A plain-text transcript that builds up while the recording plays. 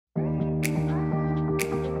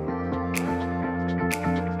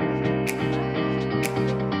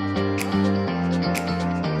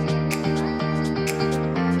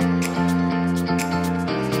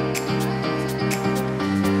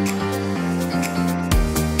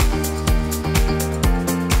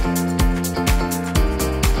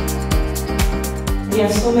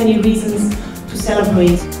have so many reasons to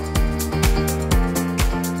celebrate.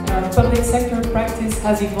 Public sector practice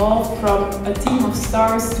has evolved from a team of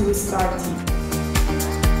stars to a star team.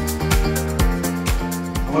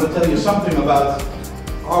 I want to tell you something about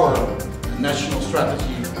our national strategy.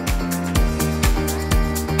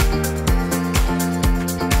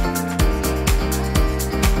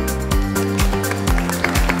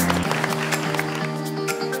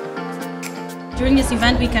 During this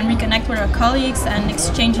event we can reconnect with our colleagues and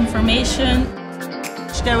exchange information.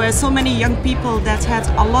 There were so many young people that had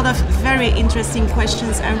a lot of very interesting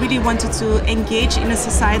questions and really wanted to engage in a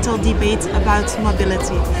societal debate about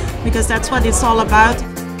mobility, because that's what it's all about.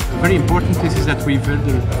 Very important is that we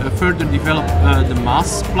further develop the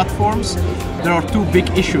MaaS platforms. There are two big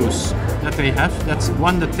issues that they have. That's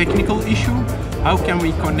one, the technical issue. How can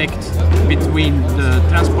we connect between the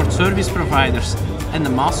transport service providers and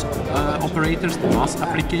the MaaS operators, the MaaS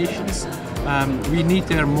applications? We need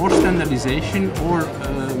there more standardization or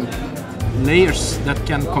layers that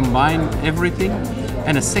can combine everything.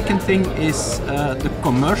 And a second thing is the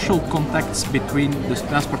commercial contacts between the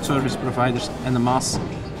transport service providers and the MaaS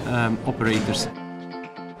operators.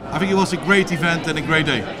 I think it was a great event and a great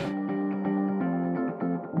day.